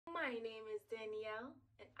My name is Danielle,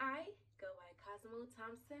 and I go by Cosmo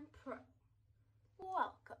Thompson Pro.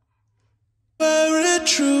 Welcome. Very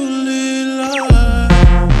truly love. So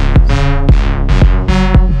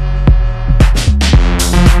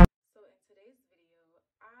in today's video,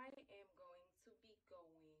 I am going to be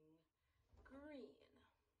going green.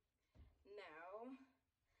 Now,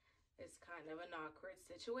 it's kind of an awkward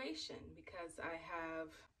situation because I have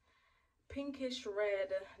pinkish red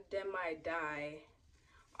demi-dye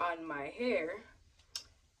on my hair,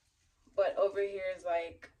 but over here is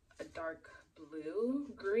like a dark blue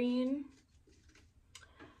green.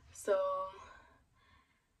 So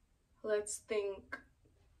let's think.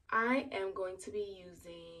 I am going to be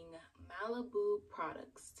using Malibu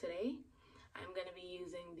products today. I'm going to be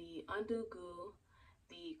using the Undo Goo,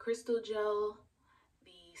 the Crystal Gel,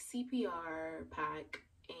 the CPR pack,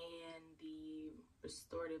 and the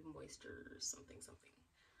Restorative Moisture something.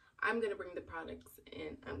 I'm going to bring the products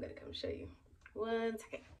and I'm going to come show you. 1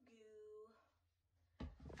 second.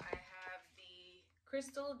 I have the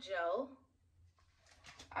Crystal Gel.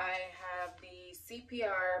 I have the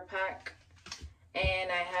CPR pack.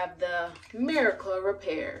 And I have the Miracle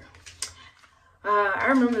Repair. I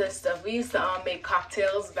remember this stuff. We used to make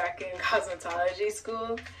cocktails back in cosmetology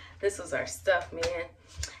school. This was our stuff, man.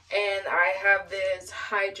 And I have this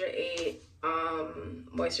Hydra 8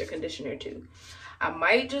 moisture conditioner too. I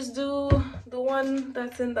might just do the one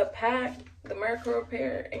that's in the pack, the Miracle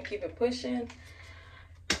Repair, and keep it pushing,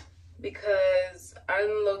 because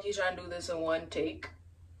I'm low-key trying to do this in one take.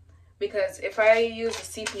 Because if I use the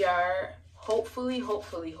CPR, hopefully,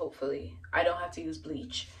 I don't have to use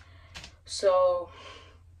bleach. So,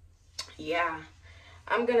 yeah,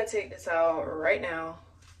 I'm gonna take this out right now,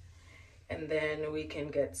 and then we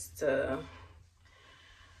can get to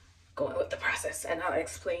going with the process, and I'll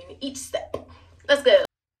explain each step. Let's go.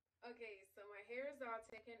 Okay, so my hair is all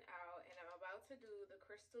taken out, and I'm about to do the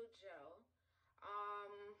Crystal Gel.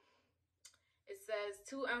 It says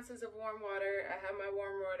 2 ounces of warm water. I have my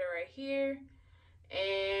warm water right here.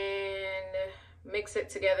 And mix it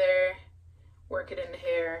together, work it in the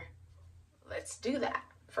hair. Let's do that.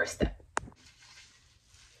 First step.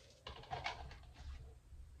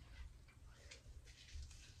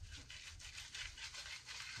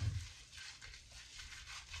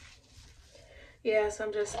 Yeah, so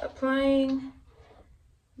I'm just applying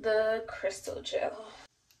the Crystal Gel.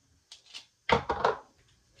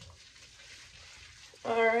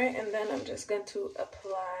 All right, and then I'm just going to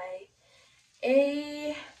apply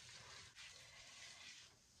a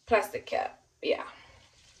plastic cap. Yeah.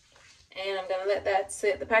 And I'm gonna let that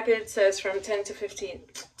sit. The package says from 10 to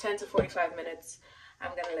 45 minutes.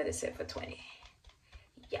 I'm gonna let it sit for 20.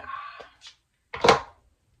 Yeah.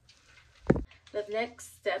 The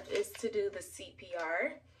next step is to do the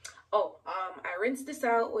CPR. Oh, I rinsed this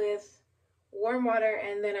out with warm water,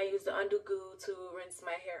 and then I used the Undo Goo to rinse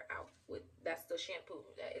my hair out with. That's the shampoo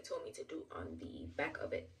that it told me to do on the back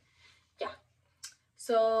of it. Yeah.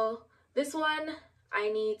 So this one, I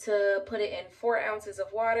need to put it in 4 ounces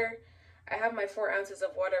of water. I have my 4 ounces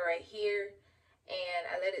of water right here, and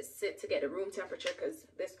I let it sit to get a room temperature, because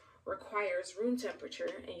this requires room temperature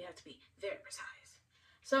and you have to be very precise.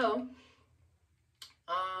 So,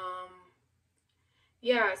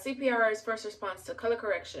 yeah, CPR is first response to color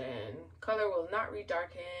correction. Color will not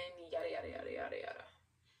redarken, yada, yada, yada, yada, yada.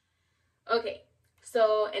 Okay,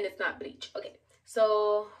 so, and it's not bleach. Okay,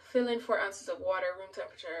 so fill in 4 ounces of water, room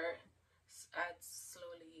temperature. Add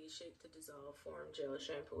slowly, shake to dissolve, form gel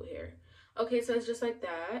shampoo here. Okay, so it's just like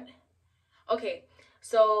that. Okay,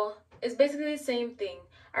 so it's basically the same thing.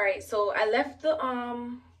 All right, so I left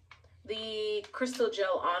the Crystal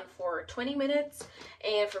Gel on for 20 minutes,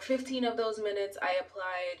 and for 15 of those minutes I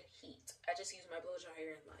applied heat. I just used my blow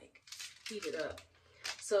dryer and like heat it up.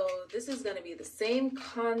 So this is gonna be the same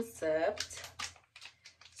concept.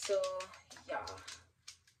 So yeah,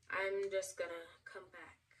 I'm just gonna come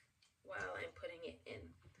back while I'm putting it in.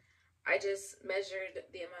 I just measured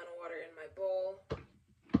the amount of water in my bowl,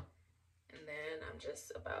 and then I'm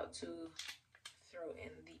just about to throw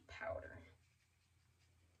in the powder.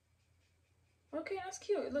 Okay, that's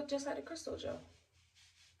cute. It looked just like the Crystal Gel.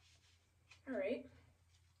 All right,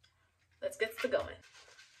 let's get to going.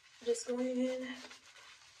 Just going in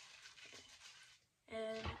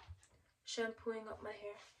and shampooing up my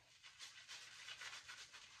hair.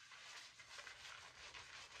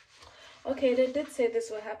 Okay, they did say this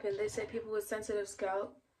would happen. They said people with sensitive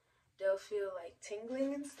scalp, they'll feel like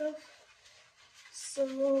tingling and stuff.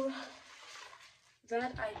 So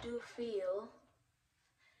that I do feel.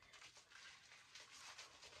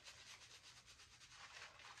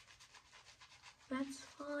 That's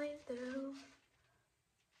fine though.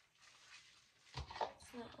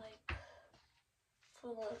 not like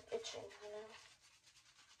full on itching, you know.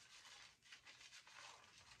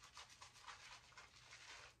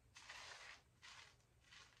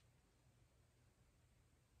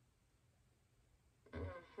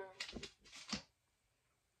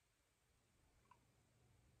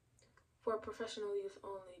 For professional use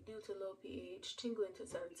only, due to low pH, tingling to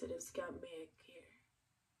sensitive scalp may occur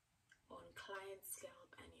on client's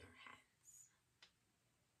scalp and your hands.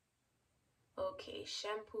 Okay,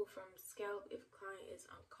 shampoo from scalp if client is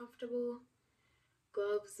uncomfortable.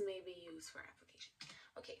 Gloves may be used for application.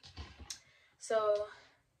 Okay, so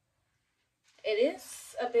it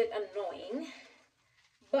is a bit annoying,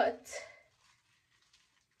 but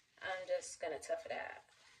I'm just gonna tough it out.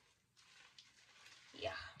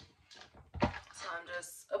 Yeah. So I'm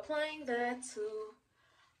just applying that to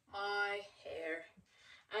my hair.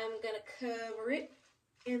 I'm gonna cover it,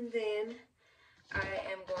 and then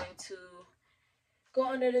I am going to go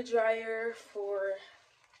under the dryer for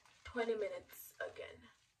 20 minutes again.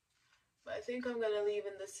 But I think I'm gonna leave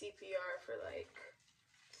in the CPR for like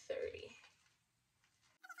 30.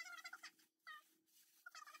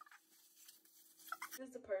 This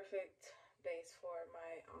is the perfect base for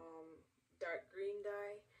my dark green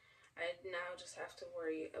dye. I now just have to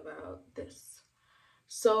worry about this.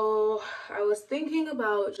 So I was thinking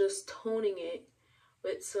about just toning it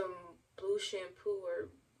with some blue shampoo or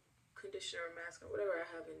conditioner or mask or whatever I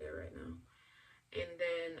have in there right now, and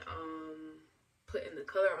then putting the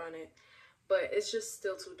color on it, but it's just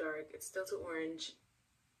still too dark. It's still too orange.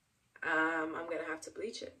 I'm gonna have to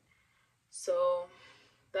bleach it. So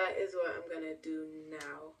that is what I'm gonna do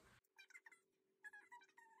now.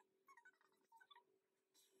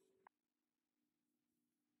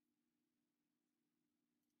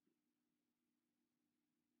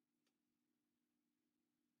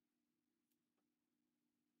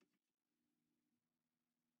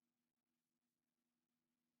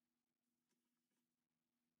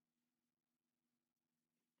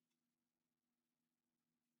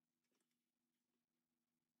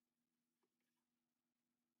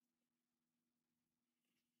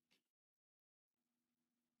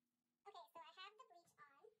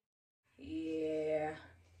 Yeah,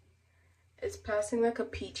 it's passing like a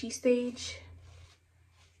peachy stage.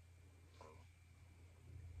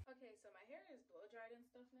 Okay, so my hair is blow dried and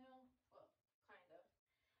stuff now. Well, kind of.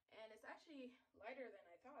 And it's actually lighter than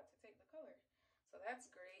I thought to take the color. So that's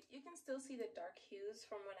great. You can still see the dark hues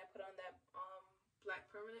from when I put on that black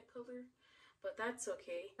permanent color, but that's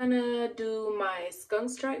okay. I'm gonna do my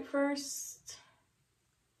skunk stripe first.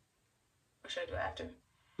 Or should I do it after?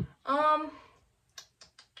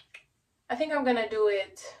 I think I'm gonna do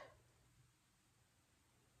it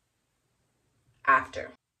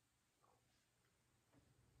after.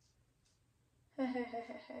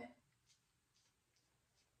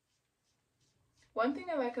 One thing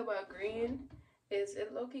I like about green is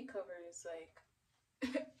it low-key covers like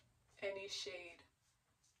any shade,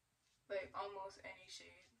 like almost any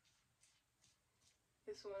shade.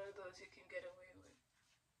 It's one of those you can get away with.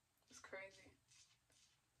 It's crazy.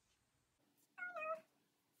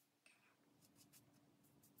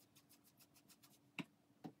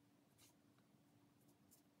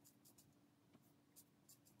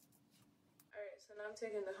 Alright, so now I'm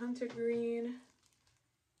taking the hunter green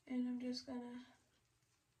and I'm just gonna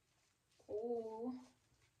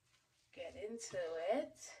get into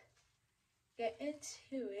it. Get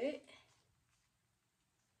into it.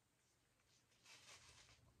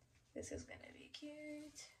 This is gonna be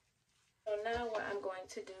cute. So now what I'm going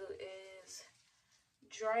to do is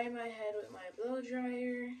dry my head with my blow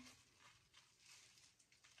dryer.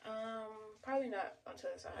 Probably not until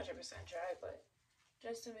it's 100% dry, but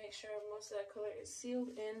just to make sure most of that color is sealed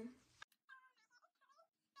in.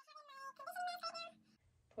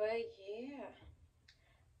 But yeah,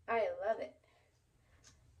 I love it.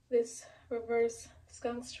 This reverse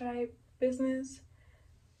skunk stripe business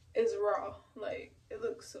is raw. Like, it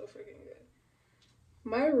looks so freaking good.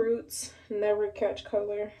 My roots never catch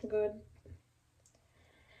color good,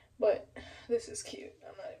 but this is cute.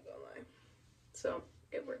 I'm not even gonna lie. So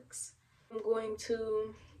it works. I'm going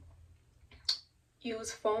to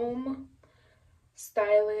use foam,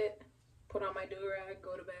 style it, put on my do-rag,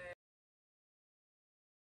 go to bed.